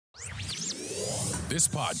This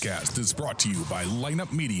podcast is brought to you by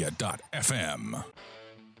lineupmedia.fm.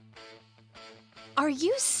 Are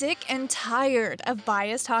you sick and tired of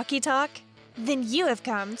biased hockey talk? Then you have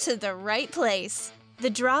come to the right place. The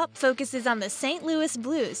Drop focuses on the St. Louis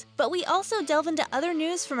Blues, but we also delve into other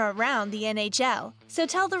news from around the NHL. So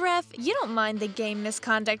tell the ref you don't mind the game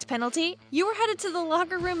misconduct penalty. You were headed to the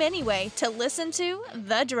locker room anyway to listen to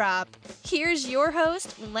The Drop. Here's your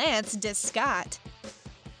host, Lance Descott.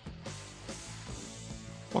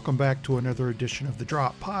 Welcome back to another edition of The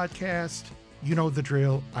Drop Podcast. You know the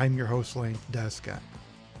drill. I'm your host, Lance Descott.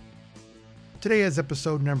 Today is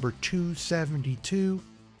episode number 272.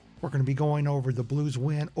 We're going to be going over the Blues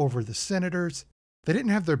win over the Senators. They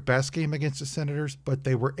didn't have their best game against the Senators, but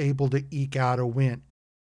they were able to eke out a win.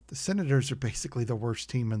 The Senators are basically the worst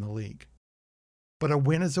team in the league. But a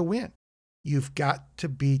win is a win. You've got to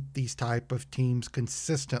beat these type of teams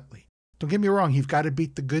consistently. Don't get me wrong, you've got to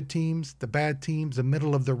beat the good teams, the bad teams, the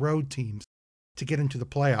middle-of-the-road teams to get into the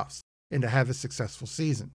playoffs and to have a successful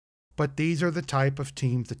season. But these are the type of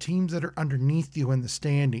teams, the teams that are underneath you in the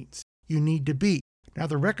standings, you need to beat. Now,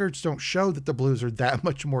 the records don't show that the Blues are that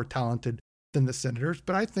much more talented than the Senators,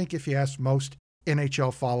 but I think if you ask most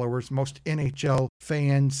NHL followers, most NHL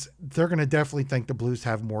fans, they're going to definitely think the Blues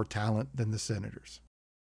have more talent than the Senators.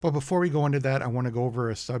 But before we go into that, I want to go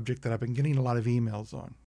over a subject that I've been getting a lot of emails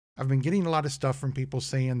on. I've been getting a lot of stuff from people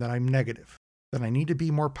saying that I'm negative, that I need to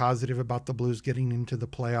be more positive about the Blues getting into the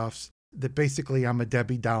playoffs, that basically I'm a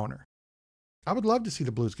Debbie Downer. I would love to see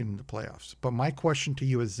the Blues get into the playoffs, but my question to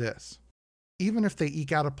you is this. Even if they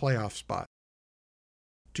eke out a playoff spot,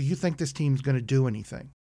 do you think this team's going to do anything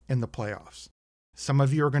in the playoffs? Some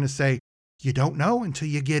of you are going to say, you don't know until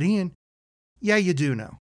you get in. Yeah, you do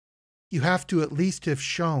know. You have to at least have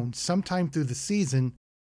shown sometime through the season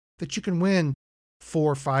that you can win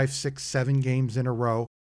 4, 5, 6, 7 games in a row,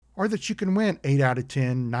 or that you can win 8 out of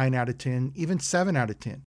 10, 9 out of 10, even 7 out of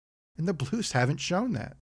 10. And the Blues haven't shown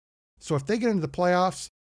that. So if they get into the playoffs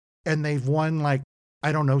and they've won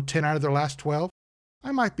 10 out of their last 12,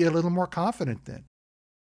 I might be a little more confident then.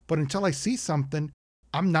 But until I see something,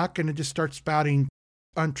 I'm not going to just start spouting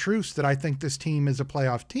untruths that I think this team is a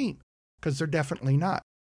playoff team, because they're definitely not.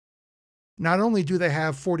 Not only do they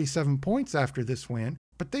have 47 points after this win,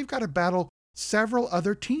 but they've got to battle several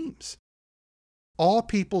other teams. All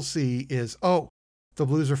people see is, the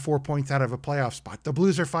Blues are 4 points out of a playoff spot. The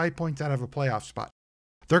Blues are 5 points out of a playoff spot.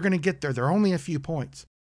 They're going to get there. They're only a few points.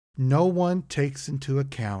 No one takes into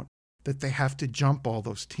account that they have to jump all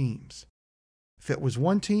those teams. If it was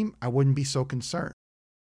one team, I wouldn't be so concerned.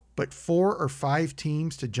 But 4 or 5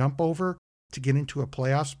 teams to jump over to get into a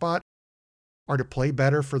playoff spot or to play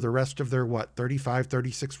better for the rest of their, 35,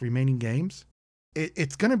 36 remaining games?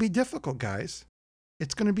 It's going to be difficult, guys.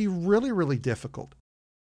 It's going to be really, really difficult.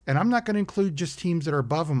 And I'm not going to include just teams that are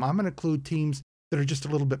above them. I'm going to include teams that are just a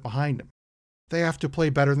little bit behind them. They have to play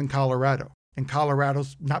better than Colorado. And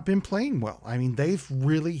Colorado's not been playing well. I mean, they've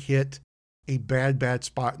really hit a bad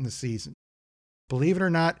spot in the season. Believe it or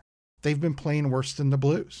not, they've been playing worse than the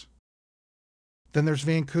Blues. Then there's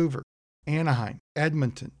Vancouver, Anaheim,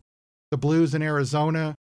 Edmonton. The Blues in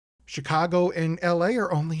Arizona, Chicago, and LA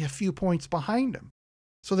are only a few points behind them.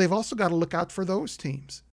 So they've also got to look out for those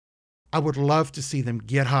teams. I would love to see them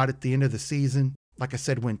get hot at the end of the season. Like I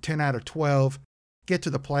said, win 10 out of 12, get to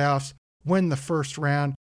the playoffs, win the first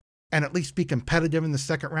round, and at least be competitive in the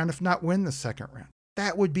second round, if not win the second round.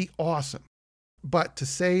 That would be awesome. But to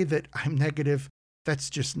say that I'm negative, that's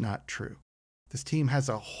just not true. This team has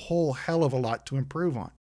a whole hell of a lot to improve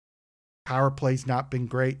on. Power play's not been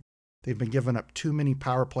great. They've been giving up too many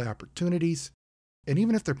power play opportunities. And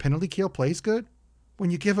even if their penalty kill plays good, when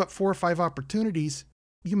you give up 4 or 5 opportunities,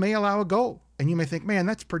 you may allow a goal. And you may think, man,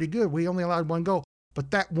 that's pretty good. We only allowed 1 goal. But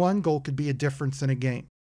that 1 goal could be a difference in a game.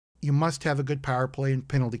 You must have a good power play and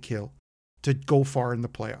penalty kill to go far in the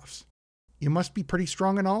playoffs. You must be pretty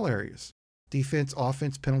strong in all areas. Defense,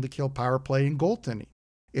 offense, penalty kill, power play, and goaltending.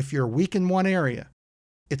 If you're weak in one area,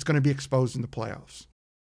 it's going to be exposed in the playoffs.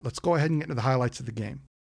 Let's go ahead and get into the highlights of the game.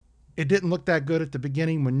 It didn't look that good at the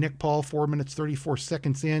beginning when Nick Paul, 4 minutes, 34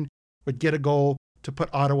 seconds in, would get a goal to put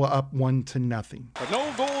Ottawa up 1-0. But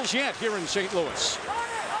no goals yet here in St. Louis.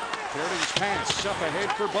 Sheridan's pass up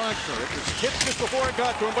ahead for Bonker. It was tipped just before it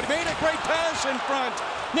got to him, but he made a great pass in front.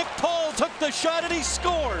 Nick Paul took the shot and he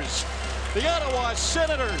scores. The Ottawa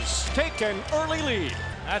Senators take an early lead.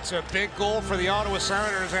 That's a big goal for the Ottawa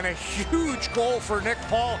Senators and a huge goal for Nick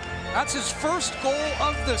Paul. That's his first goal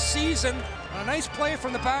of the season. A nice play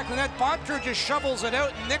from the back of the net. Bonker just shovels it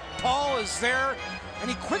out. Nick Paul is there and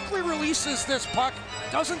he quickly releases this puck.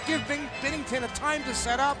 Doesn't give Binnington a time to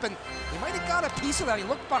set up, and he might have got a piece of that. He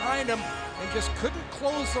looked behind him and just couldn't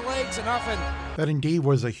close the legs enough. And that indeed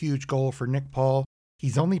was a huge goal for Nick Paul.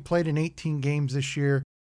 He's only played in 18 games this year,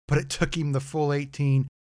 but it took him the full 18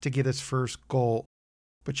 to get his first goal.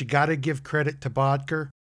 But you got to give credit to Bodker.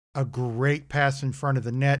 A great pass in front of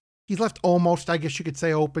the net. He's left almost, I guess you could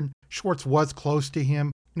say, open. Schwartz was close to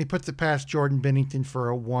him, and he puts it past Jordan Binnington for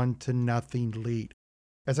a 1-0 lead.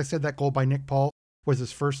 As I said, that goal by Nick Paul was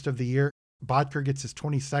his first of the year. Bodker gets his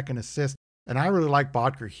 22nd assist, and I really like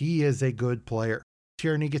Bodker. He is a good player.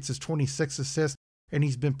 Tierney gets his 26th assist, and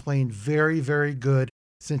he's been playing very, very good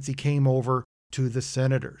since he came over to the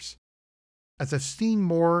Senators. As I've seen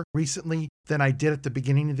more recently than I did at the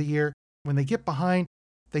beginning of the year, when they get behind,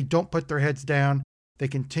 they don't put their heads down. They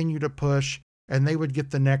continue to push, and they would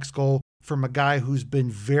get the next goal from a guy who's been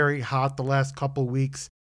very hot the last couple weeks.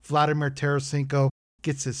 Vladimir Tarasenko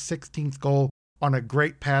gets his 16th goal on a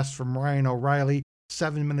great pass from Ryan O'Reilly.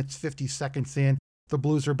 7 minutes, 50 seconds in. The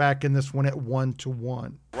Blues are back in this one at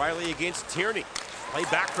 1-1. Riley against Tierney. Play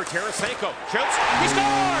back for Tarasenko. Shoots. He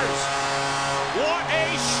scores! What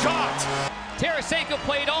a shot! Tarasenko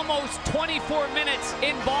played almost 24 minutes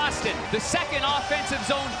in Boston. The second offensive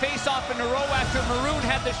zone faceoff in a row after Maroon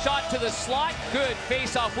had the shot to the slot. Good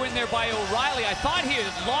faceoff win there by O'Reilly. I thought he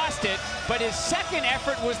had lost it, but his second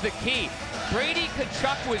effort was the key. Brady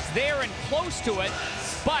Tkachuk was there and close to it,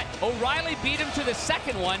 but O'Reilly beat him to the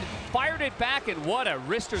second one, fired it back, and what a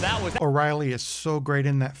wrister that was. O'Reilly is so great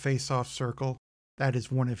in that faceoff circle. That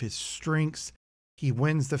is one of his strengths. He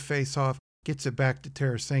wins the faceoff, gets it back to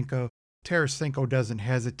Tarasenko. Tarasenko doesn't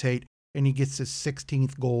hesitate, and he gets his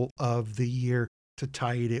 16th goal of the year to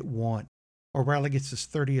tie it at 1. O'Reilly gets his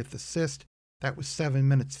 30th assist. That was 7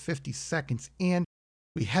 minutes, 50 seconds in.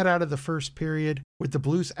 We head out of the first period with the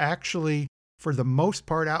Blues actually, for the most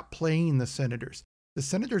part, outplaying the Senators. The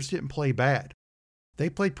Senators didn't play bad. They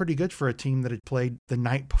played pretty good for a team that had played the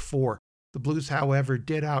night before. The Blues, however,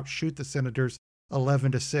 did outshoot the Senators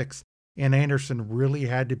 11-6, and Anderson really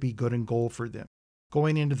had to be good in goal for them.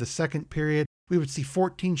 Going into the second period, we would see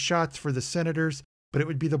 14 shots for the Senators, but it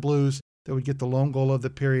would be the Blues that would get the lone goal of the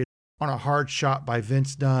period on a hard shot by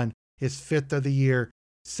Vince Dunn, his 5th of the year,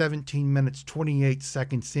 17 minutes, 28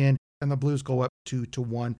 seconds in, and the Blues go up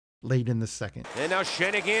 2-1 late in the second. And now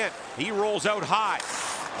Schenn again. He rolls out high.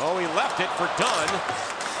 Oh, he left it for Dunn.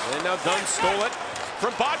 And now Dunn stole it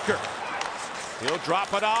from Bodker. He'll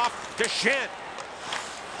drop it off to Schenn.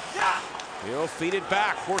 He'll feed it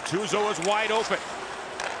back. Bortuzzo is wide open.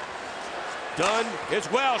 Dunn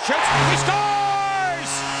as well. Shoots. He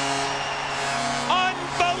scores!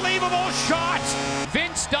 Unbelievable shot!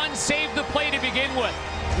 Vince Dunn saved the play to begin with.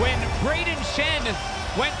 When Brayden Schenn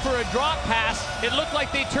went for a drop pass, it looked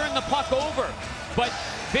like they turned the puck over. But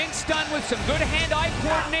Vince Dunn, with some good hand-eye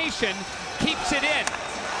coordination, keeps it in.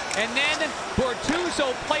 And then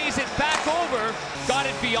Bortuzzo plays it back over, got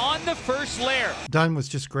it beyond the first layer. Dunn was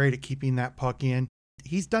just great at keeping that puck in.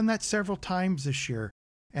 He's done that several times this year,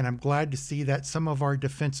 and I'm glad to see that some of our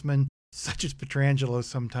defensemen, such as Pietrangelo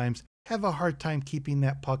sometimes, have a hard time keeping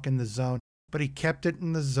that puck in the zone. But he kept it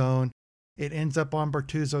in the zone. It ends up on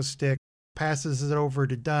Bortuzzo's stick, passes it over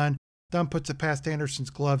to Dunn. Dunn puts it past Anderson's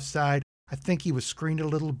glove side. I think he was screened a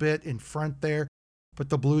little bit in front there, but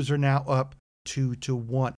the Blues are now up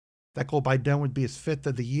 2-1. That goal by Dunn would be his 5th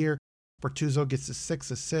of the year. Bortuzzo gets his 6th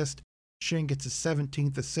assist. Schenn gets his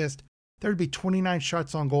 17th assist. There would be 29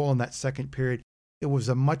 shots on goal in that second period. It was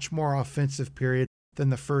a much more offensive period than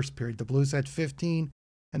the first period. The Blues had 15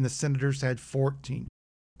 and the Senators had 14.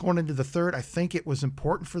 Going into the third, I think it was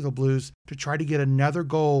important for the Blues to try to get another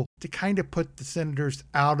goal to kind of put the Senators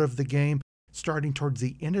out of the game. Starting towards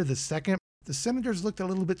the end of the second, the Senators looked a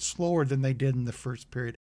little bit slower than they did in the first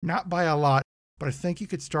period. Not by a lot, but I think you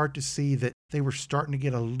could start to see that they were starting to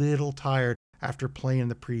get a little tired after playing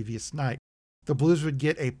the previous night. The Blues would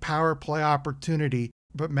get a power play opportunity,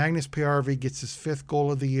 but Magnus Paajarvi gets his 5th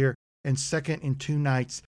goal of the year and second in 2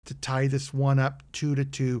 nights to tie this one up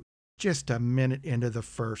 2-2, just a minute into the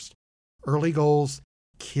first. Early goals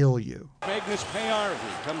kill you. Magnus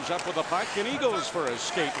Paajarvi comes up with a puck and he goes for a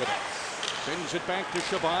skate with it. Sends it back to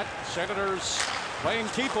Chabot. Senators playing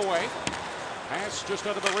keep away. Pass just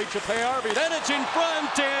out of the reach of Paajarvi. Then it's in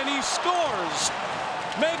front and he scores.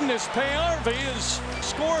 Magnus Paajarvi has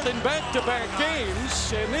scored in back-to-back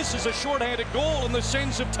games, and this is a shorthanded goal and the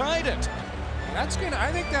Sens have tied it.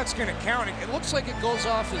 I think that's gonna count. It looks like it goes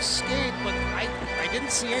off his skate, but I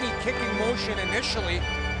didn't see any kicking motion initially.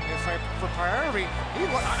 For Paajarvi,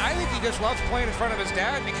 I think he just loves playing in front of his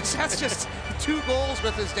dad, because that's just 2 goals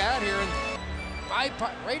with his dad here. And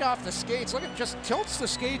right off the skates. Look, it just tilts the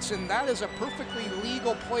skates, and that is a perfectly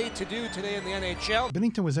legal play to do today in the NHL.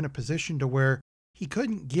 Binnington was in a position to where he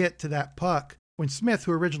couldn't get to that puck when Smith,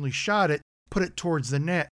 who originally shot it, put it towards the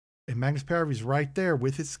net. And Magnus Paravy's right there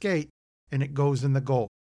with his skate, and it goes in the goal.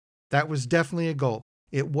 That was definitely a goal.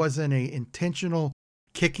 It wasn't an intentional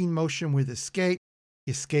kicking motion with his skate.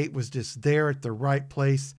 His skate was just there at the right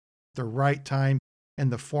place, the right time,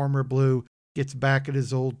 and the former Blue gets back at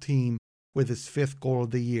his old team with his 5th goal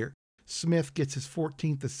of the year. Smith gets his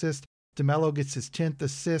 14th assist. DeMello gets his 10th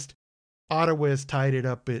assist. Ottawa has tied it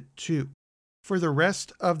up at 2. For the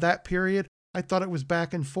rest of that period, I thought it was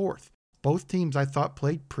back and forth. Both teams, I thought,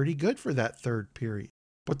 played pretty good for that third period.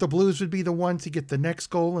 But the Blues would be the ones to get the next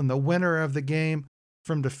goal, and the winner of the game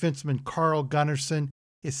from defenseman Carl Gunnarsson,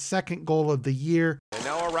 his 2nd goal of the year. And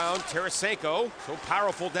now around Tarasenko, so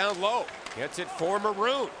powerful down low. Gets it for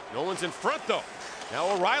Maroon. No one's in front, though.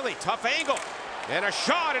 Now O'Reilly, tough angle. And a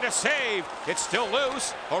shot and a save. It's still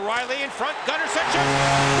loose. O'Reilly in front. Gunnarsson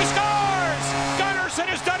shoots. He scores! Gunnarsson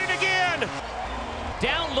has done it again!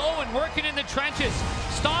 Down low and working in the trenches.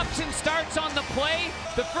 Stops and starts on the play.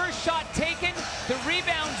 The first shot taken. The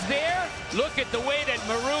rebound's there. Look at the way that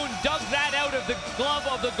Maroon dug that out of the glove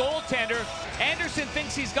of the goaltender. Anderson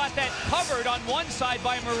thinks he's got that covered on one side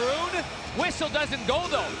by Maroon. Whistle doesn't go,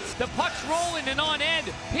 though. The puck's rolling and on end.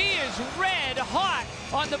 He is red hot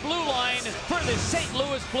on the blue line for the St.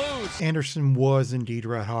 Louis Blues. Anderson was indeed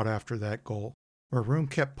red hot after that goal. Maroon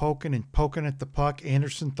kept poking and poking at the puck.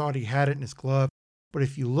 Anderson thought he had it in his glove. But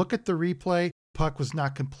if you look at the replay, puck was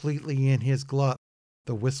not completely in his glove.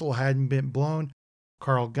 The whistle hadn't been blown.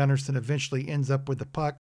 Carl Gunnarsson eventually ends up with the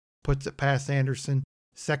puck, puts it past Anderson,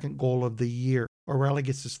 2nd goal of the year. O'Reilly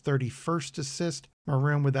gets his 31st assist.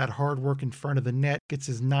 Maroon, with that hard work in front of the net, gets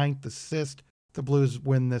his 9th assist. The Blues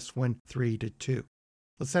win this one 3-2.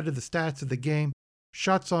 Let's head to the stats of the game.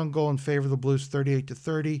 Shots on goal in favor of the Blues,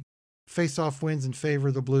 38-30. Face-off wins in favor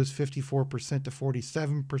of the Blues, 54% to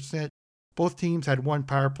 47%. Both teams had one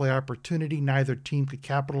power play opportunity. Neither team could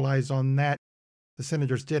capitalize on that. The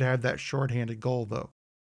Senators did have that shorthanded goal, though.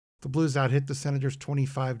 The Blues out-hit the Senators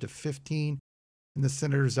 25-15, and the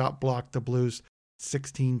Senators out-blocked the Blues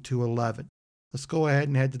 16-11. Let's go ahead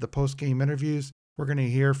and head to the post-game interviews. We're going to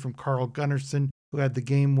hear from Carl Gunnarsson, who had the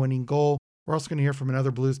game-winning goal. We're also going to hear from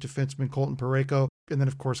another Blues defenseman, Colton Parayko, and then,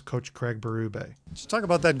 of course, Coach Craig Berube. Let's talk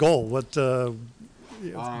about that goal. What? A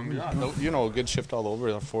good shift all over.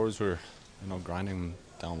 Our forwards were, grinding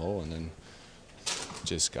down low, and then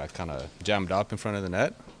just got kind of jammed up in front of the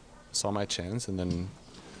net. Saw my chance, and then,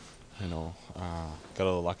 got a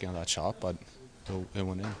little lucky on that shot, but it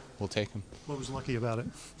went in. We'll take him. What was lucky about it?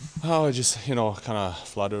 Oh, it just, kind of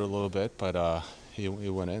fluttered a little bit, but he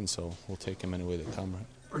went in, so we'll take him any way they come, right?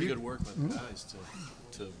 Pretty good work by the guys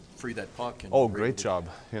to free that puck. And great job.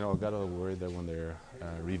 Got a little worried that when they're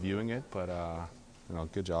reviewing it, but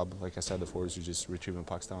good job. Like I said, the forwards are just retrieving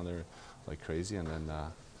pucks down there like crazy, and then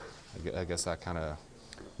I guess that kind of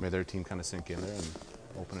made their team kind of sink in there and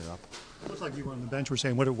open it up. It looked like you were on the bench were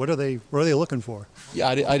saying, what are they looking for? Yeah,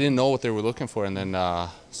 I didn't know what they were looking for, and then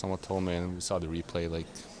someone told me, and we saw the replay. Like,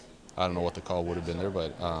 I don't know what the call would have been there,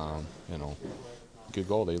 but good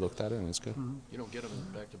goal. They looked at it, and it's good. Mm-hmm. You don't get them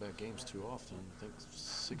in back-to-back games too often. I think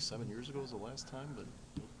 6-7 years ago was the last time, but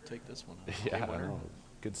you'll take this one. Yeah, I know.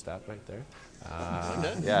 Good stat right there.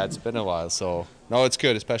 Yeah, it's been a while, so no, it's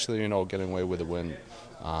good, especially getting away with a win.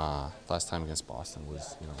 Last time against Boston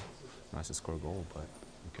was nice to score a goal, but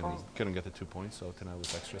we couldn't get the 2 points, so tonight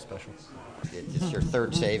was extra special. It's your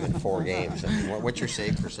 3rd save in 4 games. What's your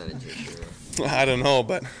save percentage this year? I don't know,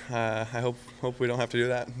 but I hope we don't have to do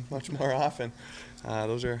that much more often.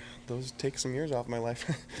 Those take some years off my life.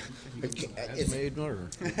 It's made, or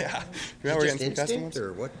yeah, we're getting some customers.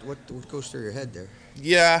 Or what goes through your head there?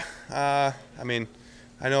 Yeah, I mean,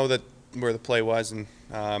 I know that where the play was, and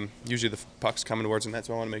usually the puck's coming towards the net,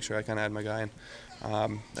 so I want to make sure I kind of had my guy.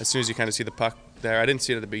 And as soon as you kind of see the puck there, I didn't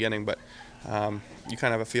see it at the beginning, but you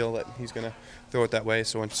kind of have a feel that he's going to throw it that way.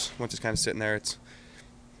 So once it's kind of sitting there, it's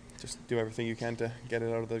just do everything you can to get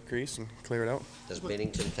it out of the crease and clear it out. Does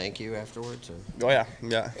Binnington thank you afterwards? Or? Oh,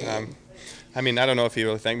 yeah. I mean, I don't know if he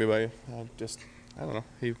really thanked me, but I don't know.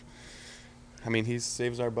 He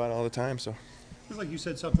saves our butt all the time, so. It was like you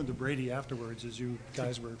said something to Brady afterwards as you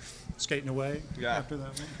guys were skating away after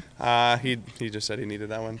that one. He just said he needed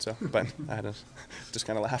that one, so but I just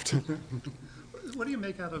kind of laughed. What do you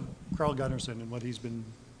make out of Carl Gunnarsson and what he's been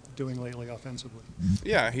doing lately offensively?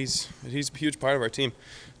 Yeah, he's a huge part of our team,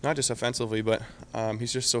 not just offensively, but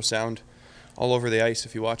he's just so sound all over the ice.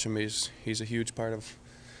 If you watch him, he's a huge part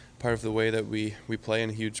of the way that we play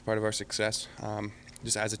and a huge part of our success.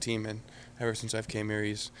 just as a team. And ever since I've came here,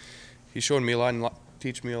 he's shown me a lot and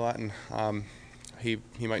teach me a lot. And he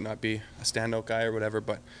might not be a standout guy or whatever,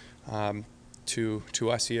 but to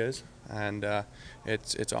us he is, and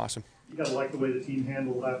it's awesome. You got to like the way the team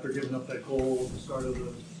handled after giving up that goal at the start of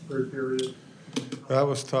the third period. That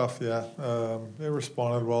was tough, yeah. They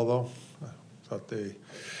responded well, though. I thought they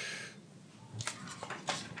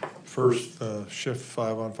first shift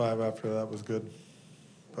 5-on-5 after that was good,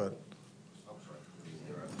 but.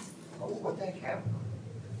 What the heck happened?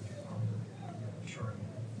 Sure.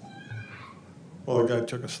 Well, the guy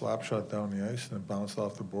took a slap shot down the ice and it bounced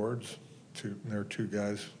off the boards. There were two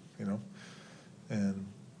guys, and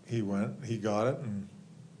he got it and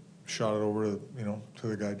shot it over to, to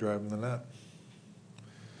the guy driving the net.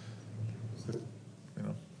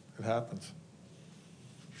 It happens.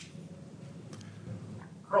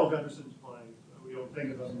 Carl Gunnarson's playing. We don't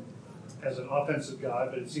think of him as an offensive guy,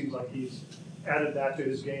 but it seems like he's added that to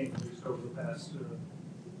his game, at least over the past.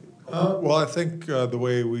 Well, I think the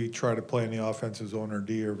way we try to play in the offensive zone, our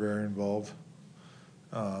D are very involved.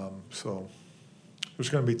 So there's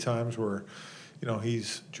going to be times where,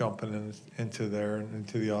 he's jumping into there and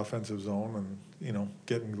into the offensive zone and,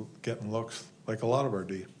 getting looks like a lot of our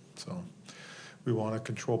D. So we want to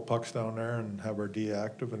control pucks down there and have our D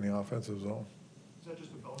active in the offensive zone. Is that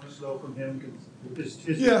just a bonus though from him?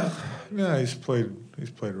 Yeah, he's played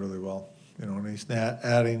really well. And he's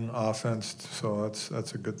adding offense, so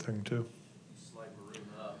that's a good thing too.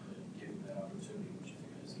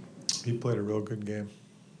 He played a real good game,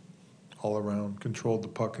 all around. Controlled the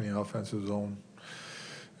puck in the offensive zone.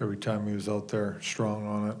 Every time he was out there, strong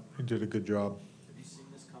on it. He did a good job. Have you seen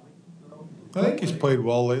this coming at all? I think he's played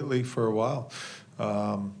well lately for a while.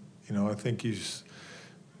 I think he's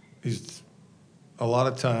a lot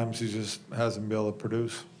of times he just hasn't been able to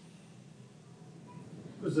produce.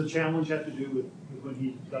 Does the challenge have to do with when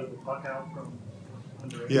he dug the puck out from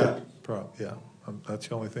under? Yeah, that's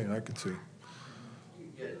the only thing I can see.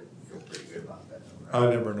 You feel pretty good about that, I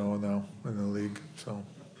never know now in the league, so.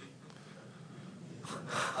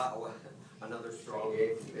 Another strong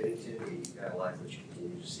game from Bennington. You gotta like what you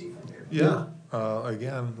continue to see from there. Yeah,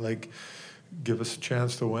 again, give us a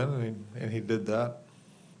chance to win, and he did that.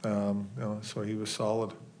 So he was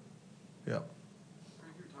solid. Yeah. You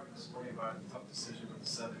were talking this morning about a tough decision with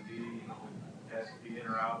the 7D, guys could be in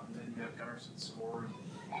or out, and then you have Gunnarsson score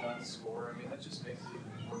and Dunn score. I mean, that just makes it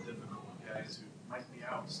even more difficult when guys who might be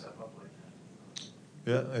out step up like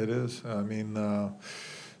that. Yeah, it is. I mean,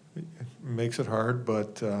 it makes it hard,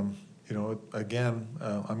 but, again,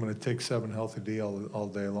 I'm going to take 7 healthy D all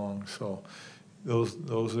day long. So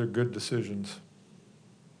those are good decisions.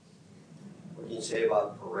 What can you say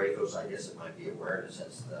about Parayko's? I guess it might be awareness.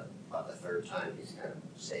 That's about the third time he's kind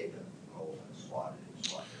of saved a goal and swatted.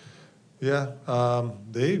 Yeah,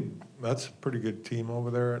 that's a pretty good team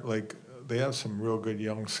over there. They have some real good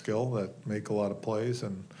young skill that make a lot of plays,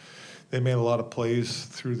 and they made a lot of plays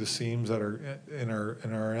through the seams that are in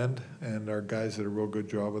our end, and our guys did a real good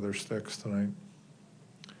job with their sticks tonight.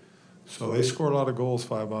 So they scored a lot of goals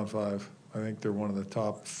 5-on-5. I think they're one of the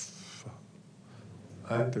top.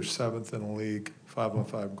 I think they're 7th in the league,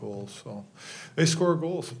 5-on-5 goals. So they score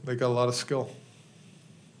goals. They got a lot of skill.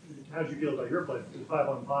 How did you feel about your play?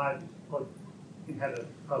 5-on-5, you had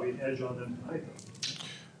probably an edge on them tonight.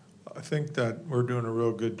 I think that we're doing a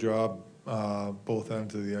real good job both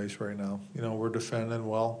ends of the ice right now. We're defending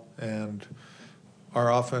well, and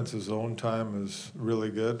our offensive zone time is really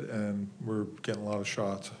good, and we're getting a lot of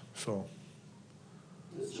shots. So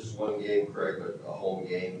it's just one game, Craig, but a home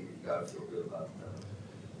game. You got to feel good about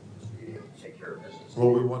being able to take care of business.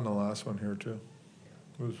 Well, we won the last one here too.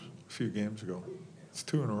 It was a few games ago. It's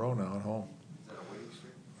 2 in a row now at home. Is that a winning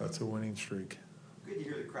streak? That's a winning streak. Good to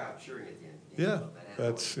hear the crowd cheering at the end. Yeah,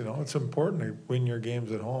 that's it's important to win your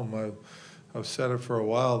games at home. I've said it for a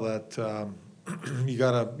while that you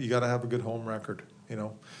gotta have a good home record.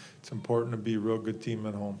 It's important to be a real good team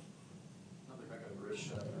at home. Another back on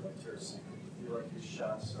Rich Tarasenko. I feel like his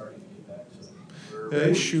shot's starting to get back to Yeah,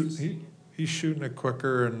 he's shooting it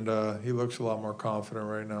quicker, and he looks a lot more confident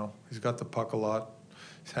right now. He's got the puck a lot.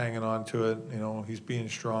 He's hanging on to it. He's being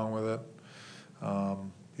strong with it.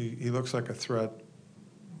 He looks like a threat.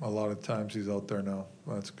 A lot of times he's out there now.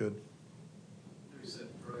 That's good. You said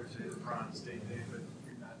earlier today the Bronze State Day, but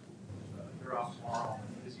you're off tomorrow.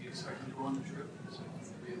 Is he expecting to go on the trip? Is he going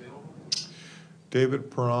to be available? David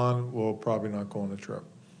Perron will probably not go on the trip.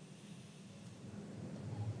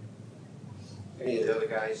 Any of the other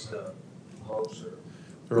guys, Hopes or?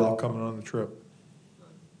 They're all coming on the trip.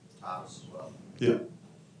 Thomas as well. Yeah.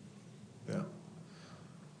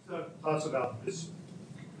 Yeah. Thoughts about this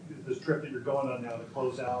this trip that you're going on now to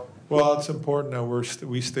close out? Well, it's important that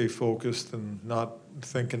we stay focused and not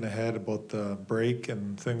thinking ahead about the break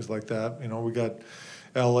and things like that. You know, we got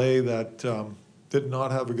LA that did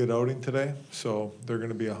not have a good outing today, so they're going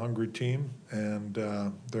to be a hungry team, and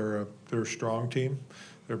they're a strong team.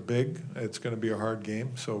 They're big. It's going to be a hard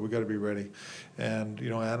game, so we got to be ready. And you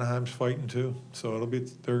know, Anaheim's fighting too, so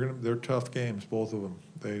they're tough games, both of them.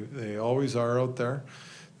 They always are out there.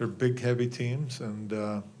 They're big, heavy teams, and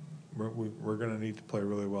we're going to need to play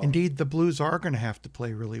really well. Indeed, the Blues are going to have to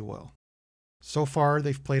play really well. So far,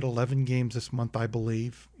 they've played 11 games this month, I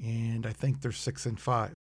believe, and I think they're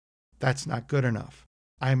 6-5. That's not good enough.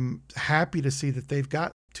 I'm happy to see that they've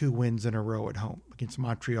got 2 wins in a row at home against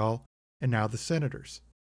Montreal and now the Senators.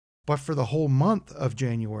 But for the whole month of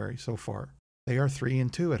January so far, they are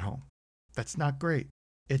 3-2 at home. That's not great.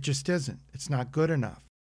 It just isn't. It's not good enough.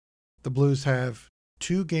 The Blues have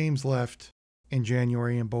 2 games left in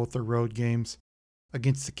January, and both are road games,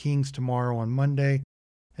 against the Kings tomorrow on Monday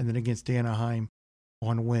and then against Anaheim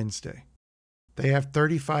on Wednesday. They have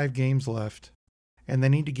 35 games left, and they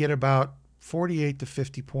need to get about 48 to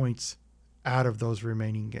 50 points out of those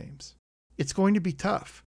remaining games. It's going to be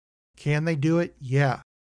tough. Can they do it? Yeah.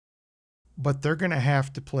 But they're going to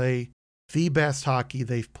have to play the best hockey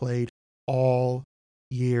they've played all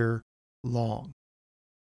year long.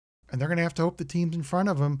 And they're going to have to hope the teams in front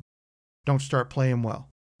of them don't start playing well.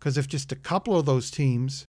 Because if just a couple of those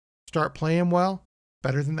teams start playing well,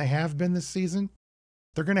 better than they have been this season,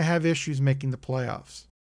 they're going to have issues making the playoffs.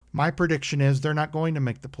 My prediction is they're not going to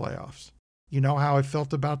make the playoffs. You know how I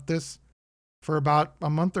felt about this for about a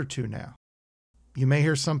month or two now. You may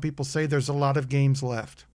hear some people say there's a lot of games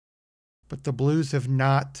left, but the Blues have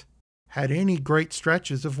not had any great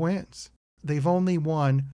stretches of wins. They've only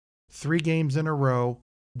won 3 games in a row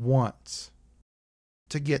once.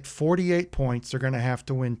 To get 48 points, they're going to have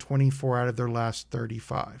to win 24 out of their last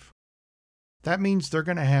 35. That means they're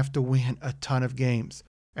going to have to win a ton of games,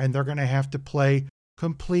 and they're going to have to play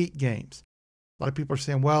complete games. A lot of people are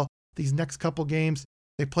saying, well, these next couple games,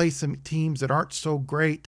 they play some teams that aren't so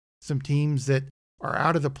great, some teams that are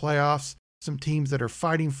out of the playoffs, some teams that are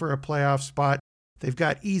fighting for a playoff spot. They've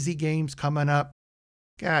got easy games coming up.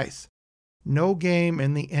 Guys, no game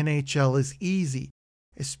in the NHL is easy,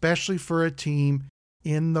 especially for a team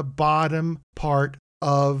in the bottom part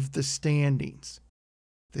of the standings.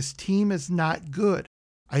 This team is not good.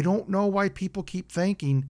 I don't know why people keep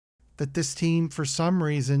thinking that this team, for some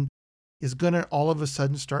reason, is going to all of a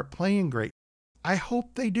sudden start playing great. I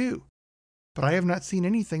hope they do, but I have not seen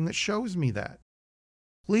anything that shows me that.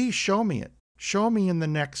 Please show me it. Show me in the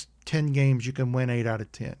next 10 games you can win 8 out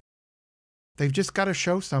of 10. They've just got to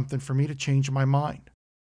show something for me to change my mind.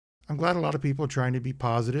 I'm glad a lot of people are trying to be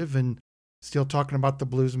positive and still talking about the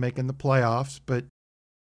Blues making the playoffs, but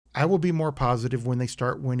I will be more positive when they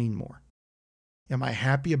start winning more. Am I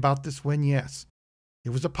happy about this win? Yes. It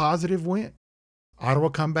was a positive win. Ottawa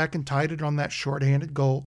come back and tied it on that shorthanded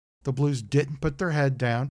goal. The Blues didn't put their head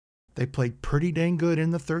down. They played pretty dang good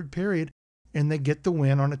in the third period, and they get the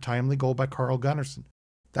win on a timely goal by Carl Gunnarsson.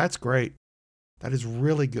 That's great. That is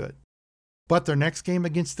really good. But their next game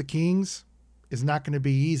against the Kings is not going to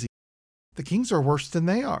be easy. The Kings are worse than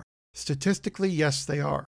they are. Statistically, yes, they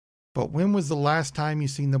are. But when was the last time you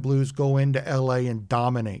seen the Blues go into LA and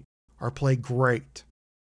dominate or play great?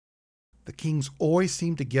 The Kings always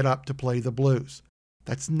seem to get up to play the Blues.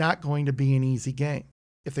 That's not going to be an easy game.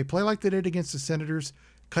 If they play like they did against the Senators,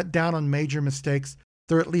 cut down on major mistakes,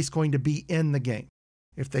 they're at least going to be in the game.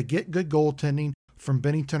 If they get good goaltending from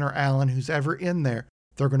Binnington or Allen, who's ever in there,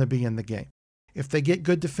 they're going to be in the game. If they get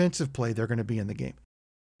good defensive play, they're going to be in the game.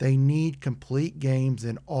 They need complete games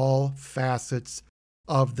in all facets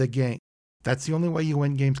of the game. That's the only way you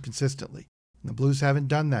win games consistently. And the Blues haven't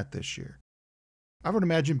done that this year. I would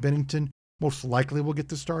imagine Binnington most likely will get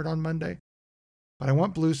the start on Monday. But I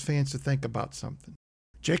want Blues fans to think about something.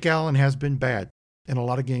 Jake Allen has been bad in a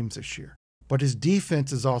lot of games this year, but his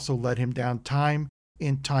defense has also let him down time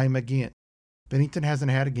and time again. Binnington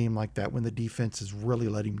hasn't had a game like that when the defense has really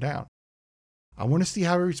let him down. I want to see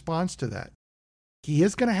how he responds to that. He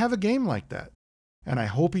is going to have a game like that, and I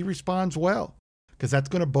hope he responds well, because that's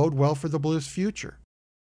going to bode well for the Blues' future.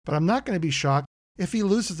 But I'm not going to be shocked if he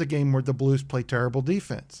loses a game where the Blues play terrible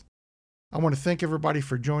defense. I want to thank everybody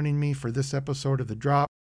for joining me for this episode of The Drop.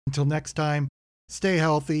 Until next time, stay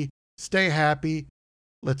healthy, stay happy.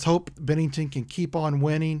 Let's hope Binnington can keep on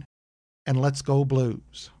winning, and let's go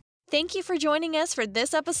Blues. Thank you for joining us for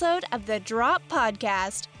this episode of The Drop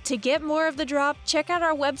Podcast. To get more of The Drop, check out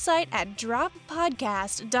our website at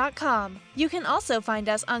droppodcast.com. You can also find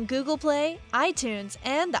us on Google Play, iTunes,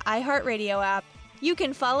 and the iHeartRadio app. You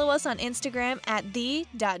can follow us on Instagram at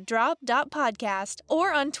the.drop.podcast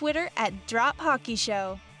or on Twitter at Drop Hockey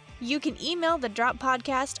Show. You can email the Drop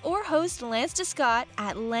Podcast or host Lance DeScott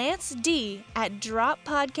at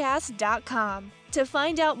lanced@droppodcast.com. To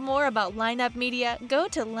find out more about Lineup Media, go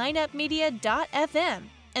to lineupmedia.fm.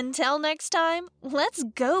 Until next time, let's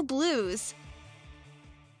go Blues!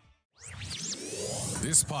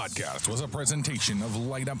 This podcast was a presentation of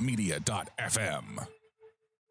lineupmedia.fm.